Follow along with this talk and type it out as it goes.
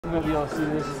You're gonna be able to see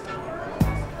this.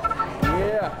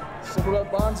 Yeah, simple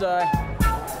up Banzai.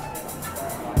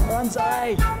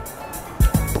 Banzai!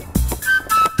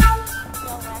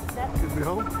 Good to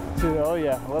go? Dude, oh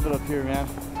yeah, I love it up here, man.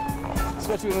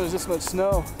 Especially when there's this much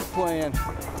snow playing.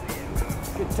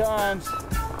 Good times.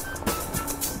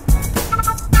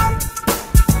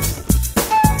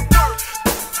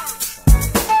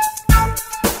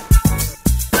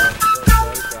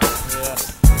 Yeah.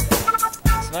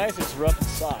 It's nice, it's rough and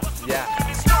soft. Yeah.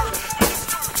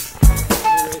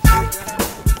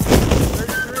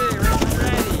 33,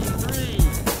 ready. 3,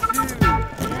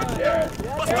 2, 1. Yeah.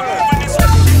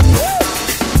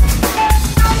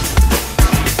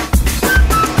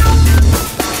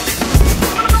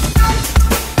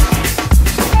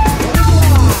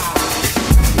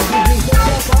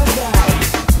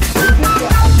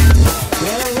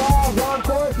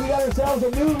 A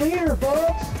new leader,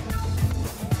 folks.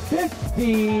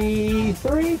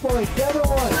 53.71.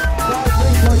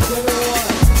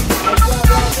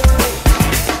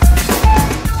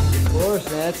 53.71. Of course,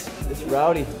 man. It's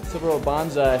rowdy. Silver Oak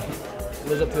Banzai. It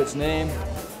lives up to its name.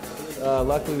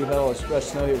 Luckily, we've had all this fresh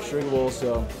snow here at Sugar Bowl,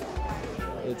 so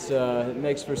it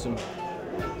makes for some.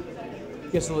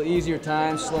 Gets a little easier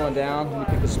time slowing down when you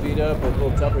pick the speed up, but a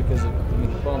little tougher because the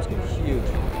bumps get huge.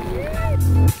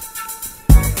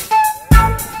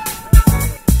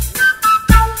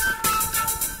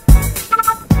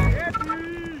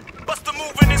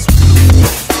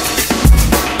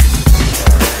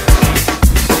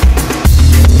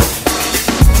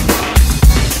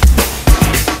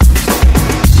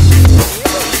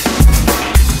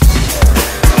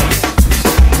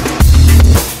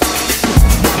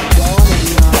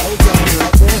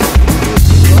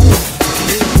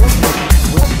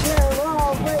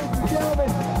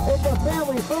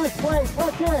 First place,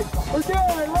 let's hear it. We're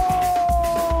doing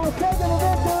roll, taking the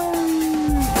victory.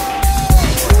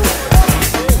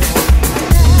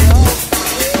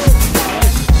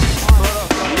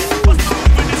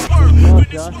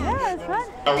 Yeah, it's fun.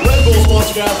 A Red Bull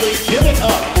sponsored athlete, give it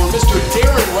up for Mr.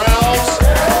 Daron Rahlves.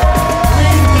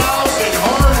 3,000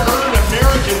 hard-earned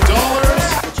American dollars.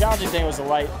 The challenging thing was the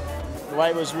light. The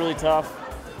light was really tough.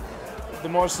 The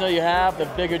more snow you have, the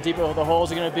bigger, deeper the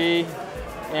holes are going to be.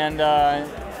 And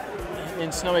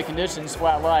in snowy conditions,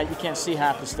 flat light, you can't see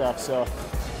half the stuff. So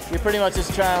you're pretty much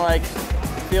just trying to like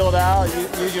feel it out,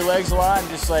 use your legs a lot, and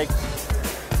just like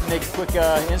make quick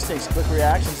instincts, quick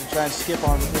reactions, and try and skip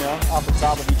on, off the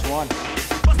top of each one.